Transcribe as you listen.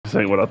This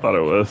ain't what I thought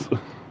it was.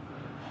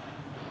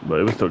 But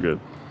it was still good.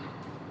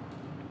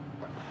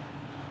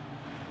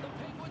 The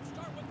Penguins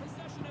start with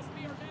possession as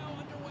we are now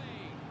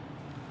underway.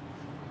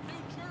 New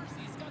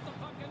Jersey's got the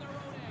puck in their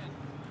own end.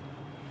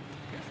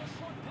 Here's a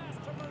short pass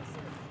to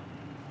Mercer.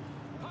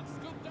 Puck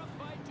scooped up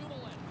by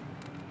Dumoulin.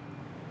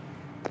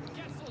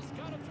 Getzel's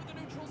got him through the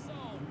neutral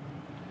zone.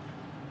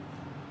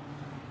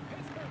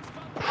 Pittsburgh's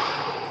got the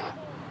puck.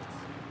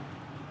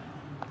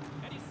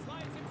 And he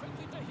slides it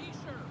quickly to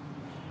Heischer.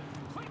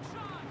 Quick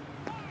shot.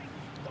 My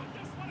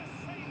goodness, what a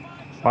save by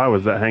Jones. Why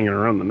was that hanging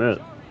around the net?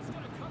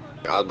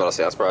 I was about to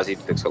say, I'm surprised he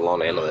took so long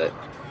to handle that.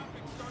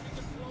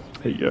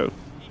 Hey, yo.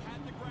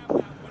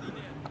 You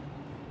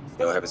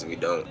know what happens if you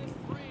don't?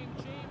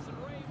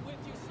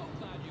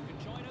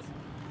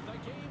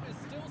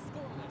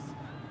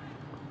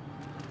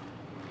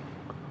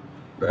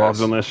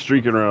 Ball's on that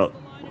streaking route.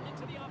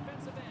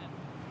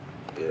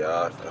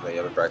 Yeah, I think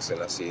Evan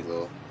Braxton, I see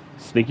little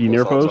Sneaky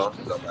near post.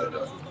 It don't matter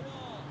though.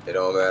 It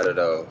don't matter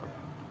though.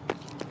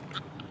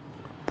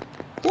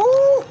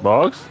 Woo!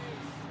 Boggs?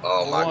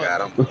 Oh my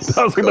god, I'm That was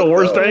like the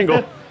worst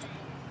angle.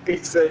 He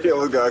said he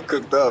almost got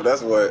cooked up,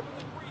 that's what.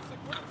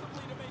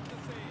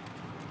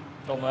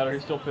 Don't matter, he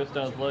still pissed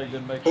down his leg,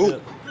 didn't make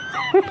Ooh.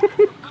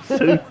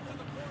 shit.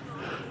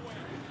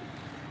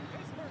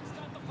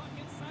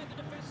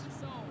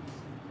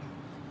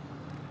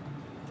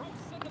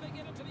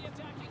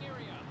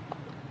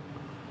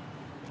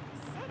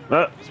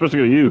 That's supposed to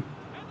go to you.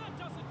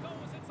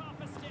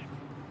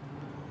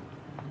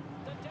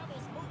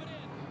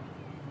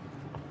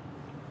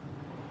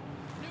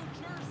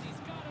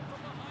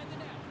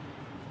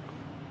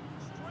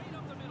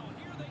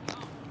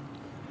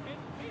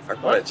 I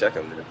thought I'd check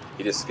him, dude.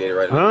 He just skated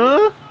right in.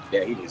 Huh?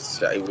 Yeah, he just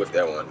shot. He whipped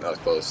that one. That was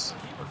close.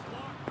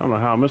 I don't know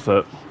how I missed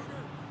that.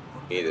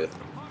 Either.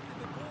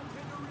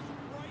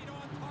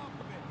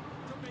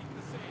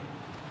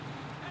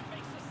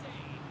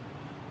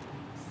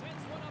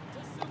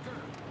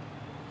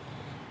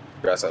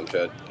 Got something,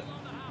 Chad.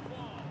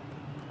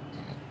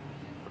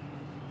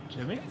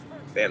 Jimmy?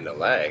 Damn, the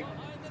lag.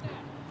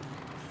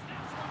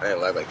 I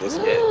ain't lag like this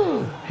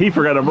yet. He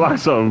forgot to block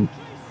something.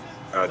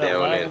 Oh, damn,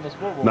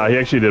 man. Nah, he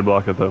actually did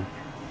block it, though.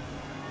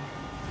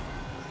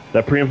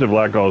 That preemptive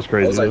lag call is I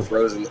crazy. was like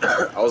frozen.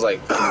 I was like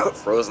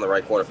frozen in the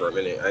right corner for a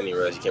minute. I didn't even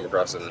realize you came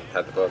across and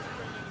had the puck.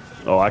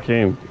 Oh, I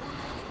came.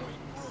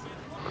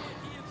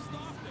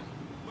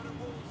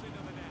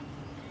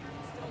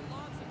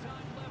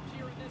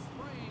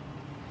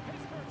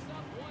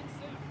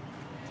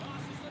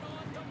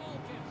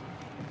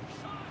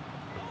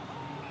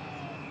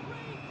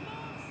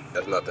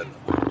 That's nothing.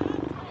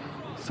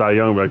 Cy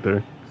Young back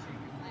there.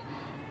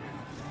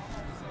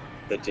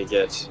 Hit and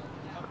catch.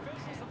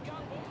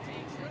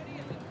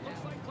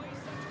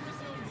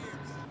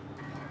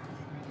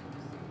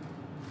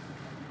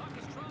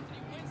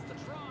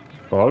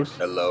 Boggs?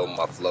 Hello,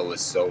 my flow is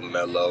so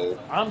mellow.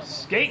 I'm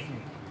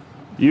skating.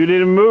 You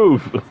didn't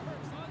move.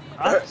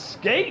 I'm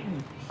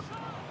skating.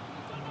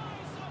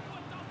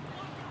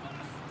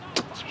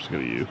 It's supposed to go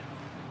to you.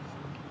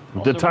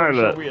 Also, Dead tired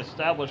sure of we that.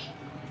 established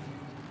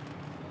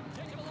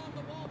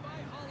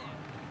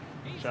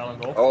shallow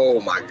goal.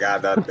 Oh my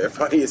god, they're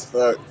funny as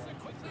fuck.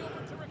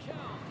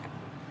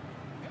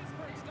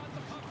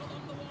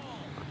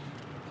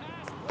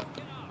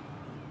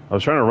 I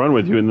was trying to run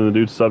with you, and then the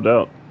dude subbed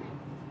out.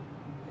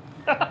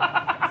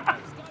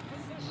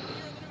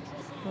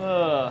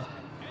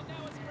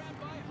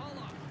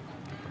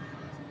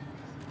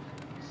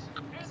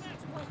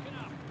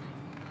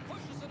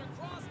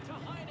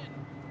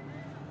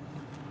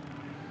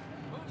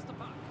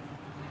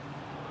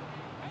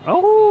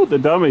 Oh, the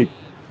dummy.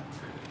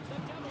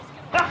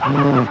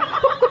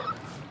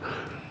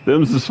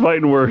 Them's his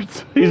fighting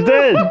words. He's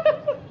dead.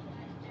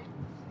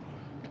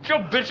 Get your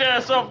bitch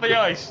ass off the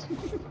ice.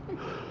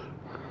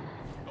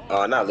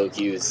 Oh, not Luke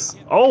Hughes.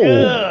 Oh.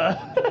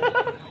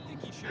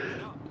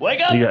 Wake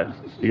up.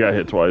 He got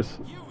hit twice.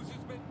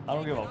 I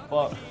don't give a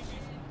fuck.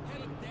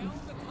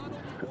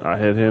 I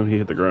hit him. He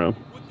hit the ground.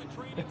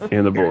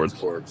 And the boards.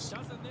 Corpse.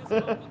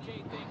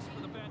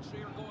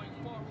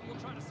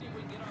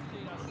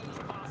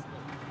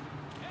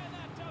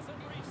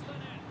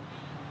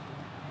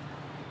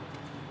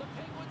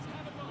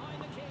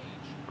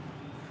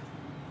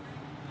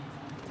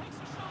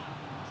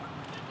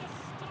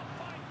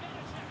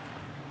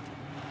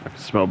 I can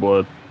smell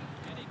blood.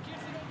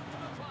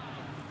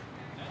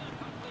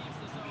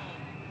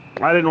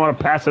 I didn't want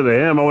to pass it to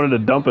him. I wanted to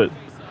dump it.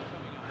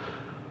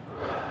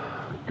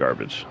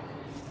 Garbage.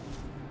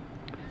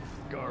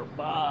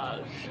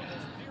 Garbage.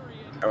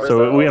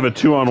 So we have a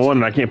 2-on-1,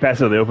 and I can't pass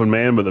it to the open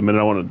man, but the minute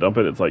I want to dump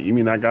it, it's like, you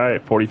mean that guy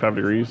at 45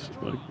 degrees?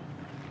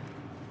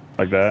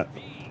 Like that?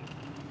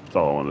 That's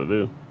all I wanted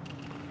to do.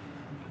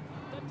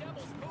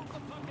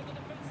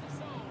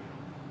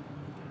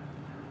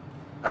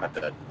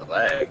 The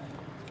lag.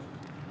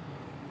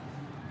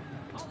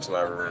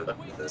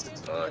 This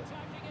is fine.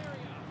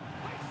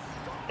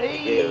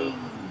 Hey. Ew.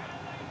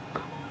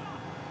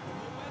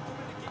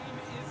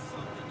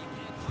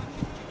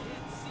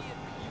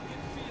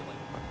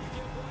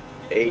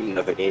 Ain't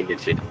nothing in your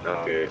shit.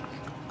 Okay.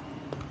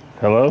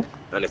 Hello?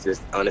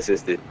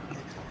 Unassisted.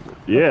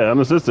 Yeah,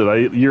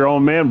 unassisted. Your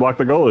own man blocked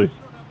the goalie.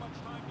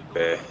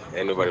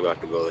 Ain't nobody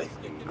about the goalie.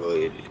 Go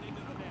ahead.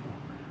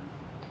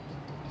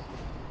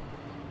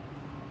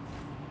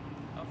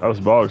 That was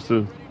Boggs,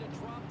 too.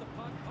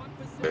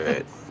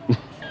 Man.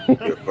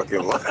 You're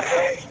fucking lying.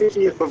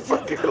 You're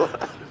fucking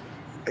lying.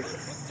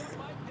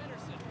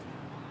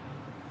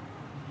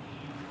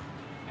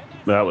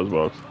 That was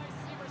Boggs.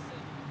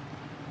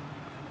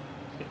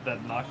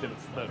 That knocked it,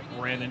 that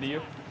ran into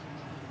you.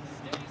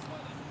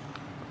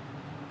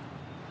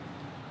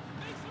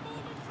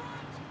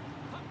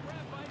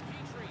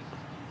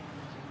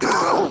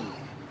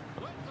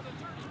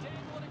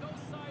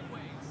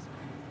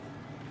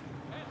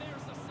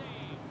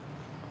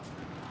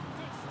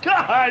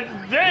 God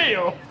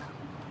damn!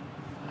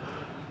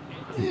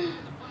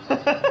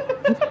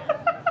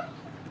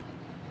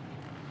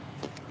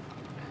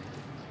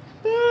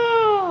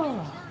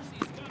 No!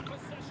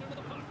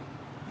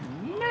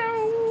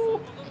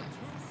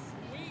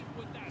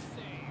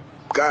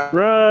 God.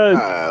 Run!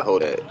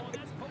 Hold it.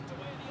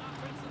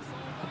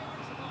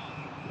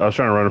 I was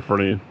trying to run in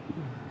front of you.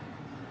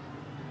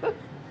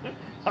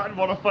 I'd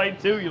want to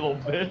fight too, you little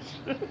bitch.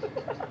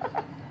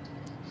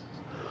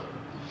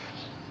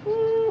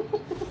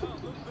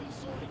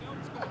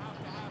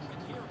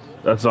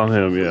 That's on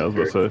him, yeah, I was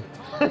going to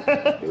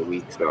say.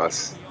 Weak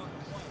sauce.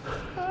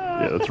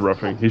 Yeah, that's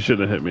roughing. He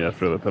shouldn't have hit me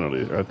after the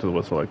penalty, or after the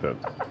whistle like that.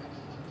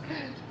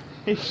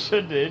 He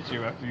shouldn't have hit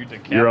you after you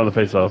decapitated You're on the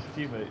face-off.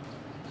 his teammate.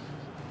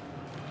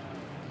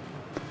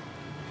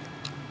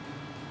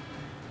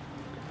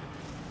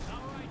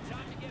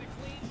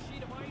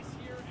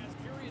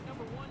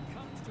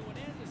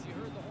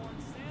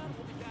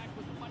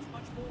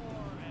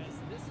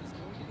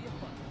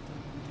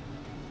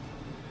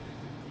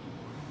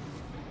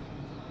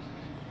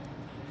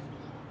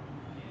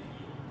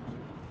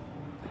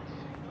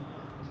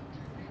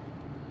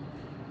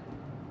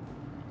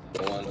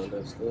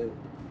 That's good.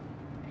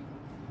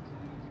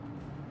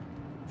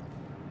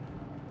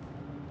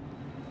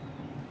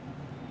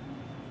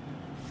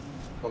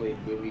 Call me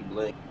Billy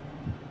Blank.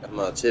 I'm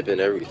not tipping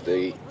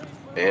everything.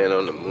 And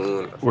on the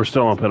moon. We're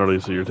still on penalty,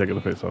 so you're taking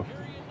the face-off.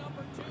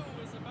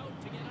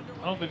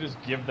 I don't think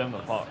just give them the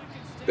puck.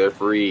 They're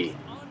free.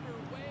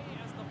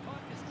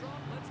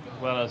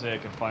 Glad Isaiah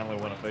can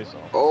finally win a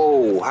face-off.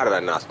 Oh, how did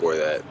I not score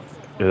that?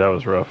 Yeah, that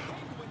was rough.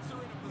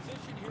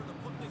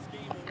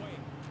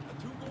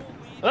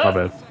 My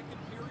bad.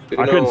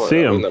 I couldn't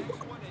see him.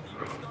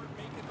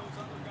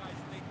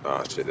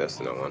 Oh shit, that's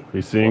the no one.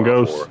 He's seeing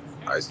ghosts.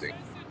 I see.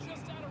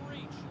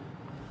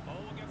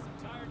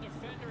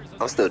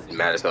 I'm still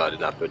mad as hell I did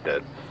not put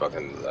that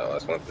fucking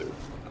last one through.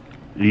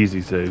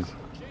 Easy saves.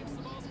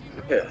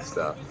 Yeah,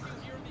 stop.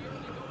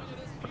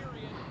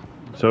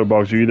 So,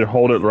 Boggs, you either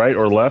hold it right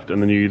or left,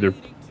 and then you either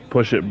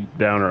push it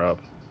down or up.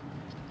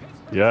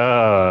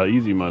 Yeah,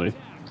 easy money.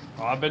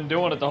 Oh, I've been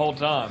doing it the whole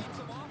time.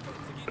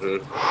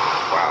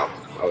 Wow.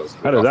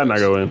 How did that not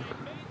go in?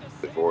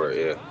 Before,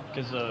 yeah.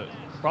 Because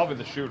probably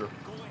the shooter.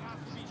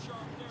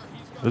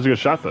 It was a good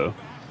shot, though.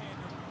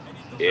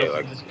 Yeah,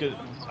 like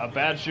a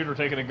bad shooter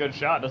taking a good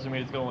shot doesn't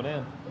mean it's going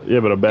in.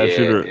 Yeah, but a bad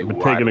shooter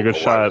taking a good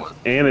shot,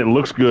 and it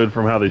looks good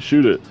from how they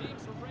shoot it.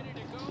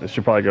 It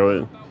should probably go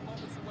in.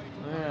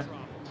 Yeah.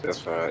 That's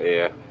fine,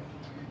 yeah.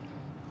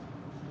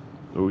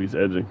 Oh, he's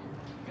edging.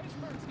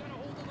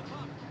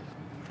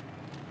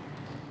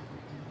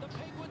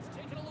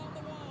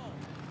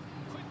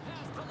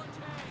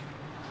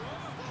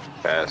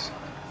 Pass.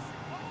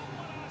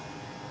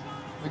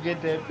 We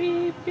get that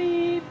beep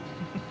beep.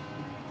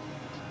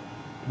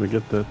 We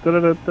get the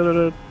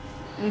da-da-da-da-da.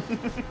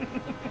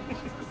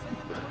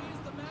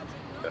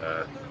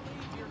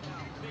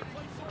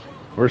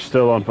 We're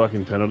still on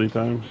fucking penalty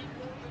time.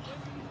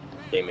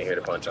 Came in here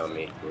to punch on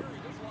me.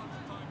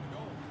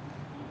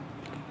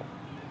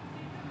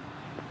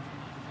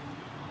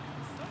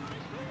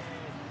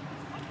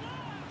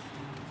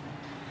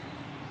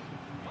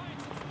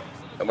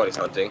 Somebody's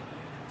hunting.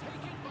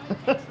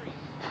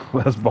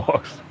 That's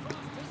Boggs.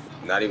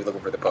 Not even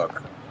looking for the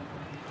puck.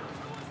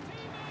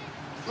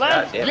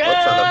 Let's Goddamn, go!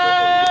 puck's on the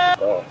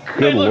oh.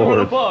 Good Look for the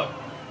lord. puck.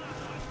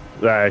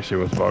 That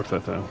actually was Boggs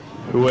that time.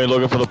 Who ain't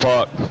looking for the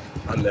puck?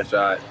 On the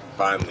shot,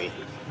 finally.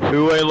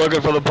 Who ain't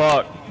looking for the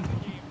puck?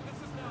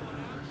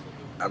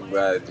 I'm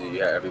glad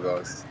you had every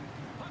box.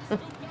 You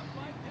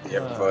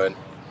having fun?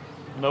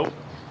 Nope.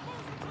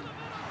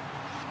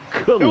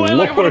 Good Who ain't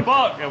looking for the lord.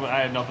 puck?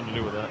 I had nothing to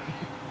do with that.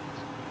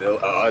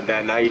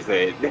 That now you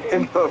say it.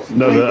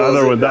 No,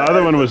 the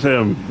other one was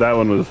him. That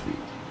one was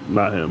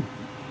not him.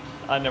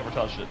 I never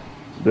touched it.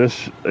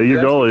 This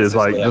your goalie is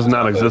like just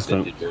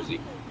non-existent.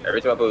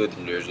 Every time I play with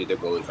New Jersey, their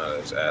goalie kind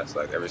of just ass.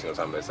 Like every single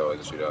time it's always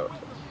a shootout.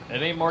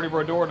 It ain't Marty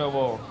Brodeur no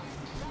more.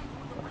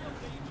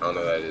 I don't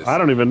know who that is. I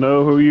don't even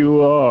know who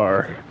you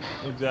are.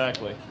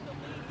 Exactly.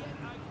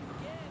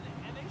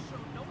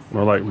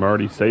 More like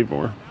Marty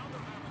Savemore.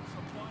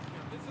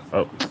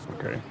 Oh,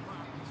 okay.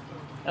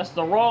 That's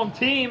the wrong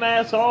team,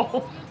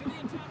 asshole.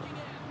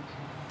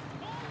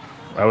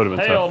 That would have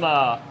been Hell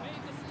tough.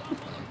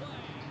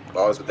 nah.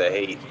 Balls with the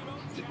hate.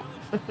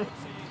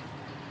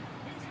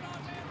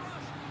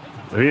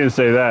 If he didn't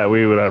say that,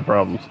 we would have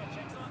problems.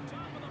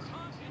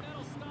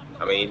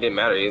 I mean, it didn't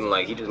matter. He didn't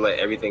like. He just let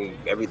everything.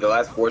 The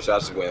last 4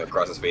 shots just went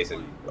across his face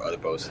and other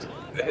post.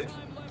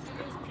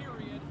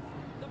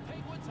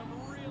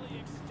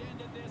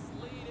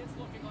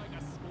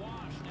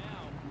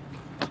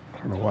 I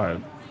don't know why.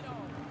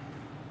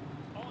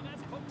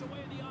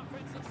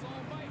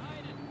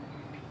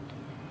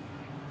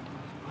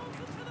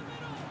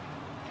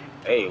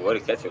 Hey, what a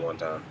catch it one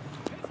time.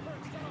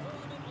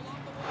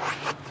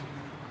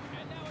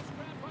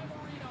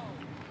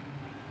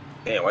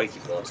 Damn, why do you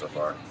keep going so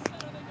far?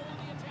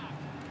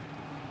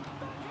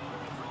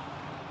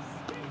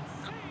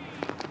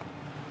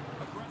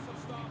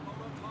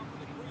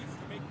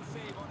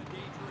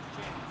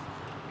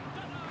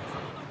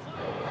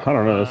 I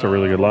don't know. That's a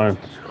really good line.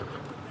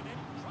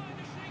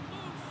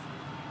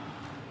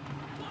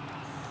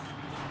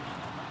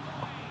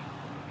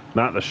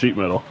 Not in the sheet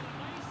metal.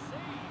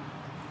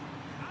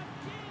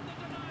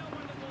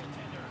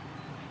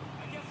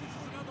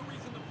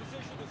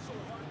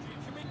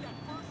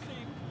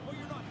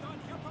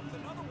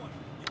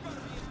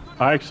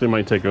 I actually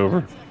might take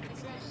over.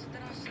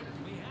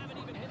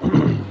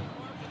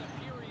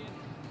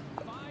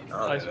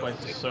 Ice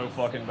Spice is so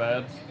fucking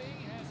bad.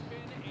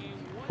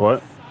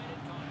 What?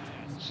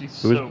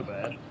 She's Who is- so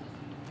bad.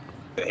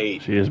 The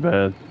hate. She is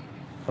bad.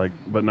 Like,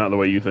 but not the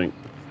way you think.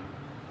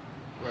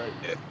 Right.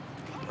 Yeah.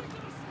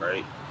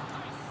 Right.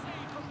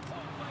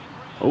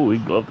 Oh, he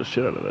gloved the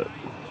shit out of that.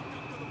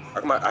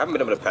 How come I haven't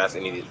been able to pass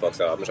any of these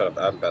fucks out? I'm trying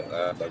to. I haven't passed.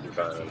 I've been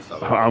trying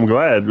to. I'm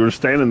glad. We're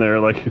standing there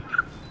like,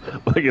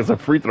 like it's a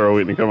free throw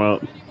waiting to come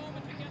out.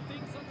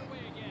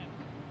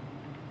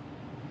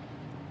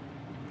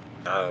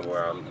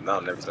 Where I'm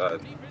not on every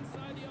side.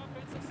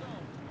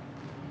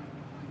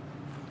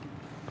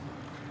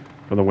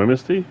 For the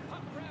women's tee?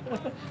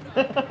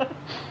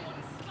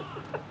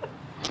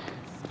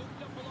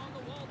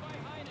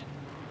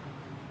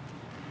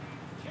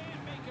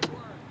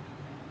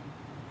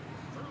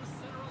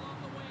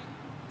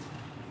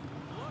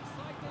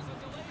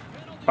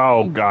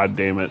 Oh, god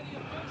damn it.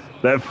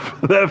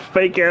 That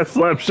fake ass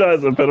slap shot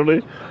is a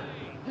penalty.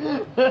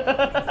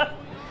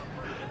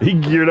 He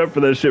geared up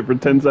for that shit for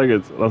 10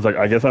 seconds. I was like,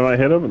 I guess I might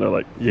hit him. And they're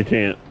like, you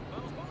can't.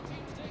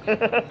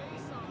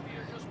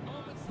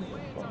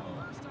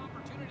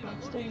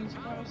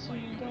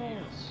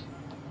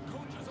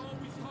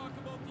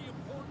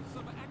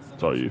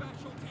 It's all you.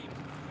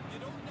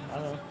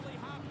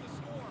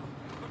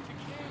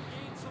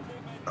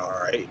 All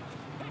right.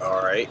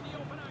 All right.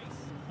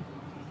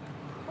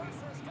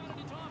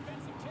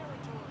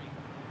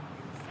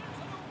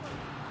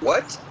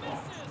 What?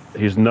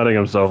 He's nutting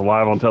himself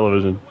live on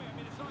television.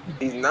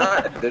 He's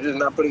not. They're just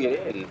not putting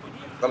it in.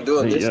 I'm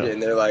doing this Yeah. shit,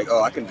 and they're like,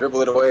 "Oh, I can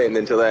dribble it away," and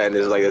then to that, and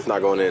it's like, "It's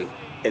not going in."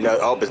 And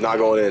oh, it's not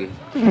going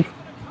in.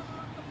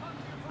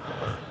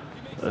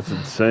 That's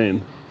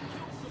insane.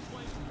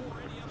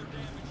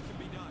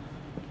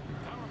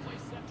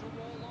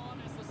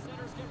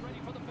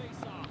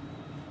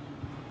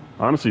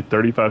 Honestly,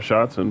 35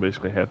 shots in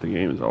basically half the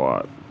game is a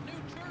lot.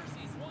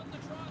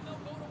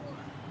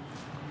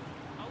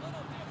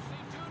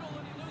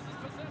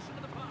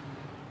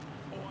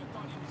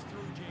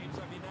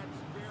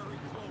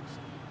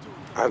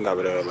 I've not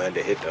been able to land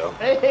a hit though.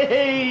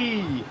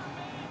 Hey!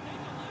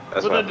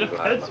 That's With why the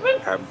defenseman?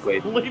 haven't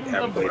played Leaving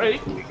the a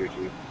break? week or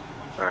two.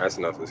 All right, that's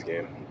enough of this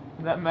game.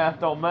 That math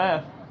don't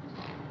math.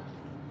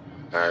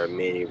 All right,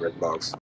 me and you, Red Box.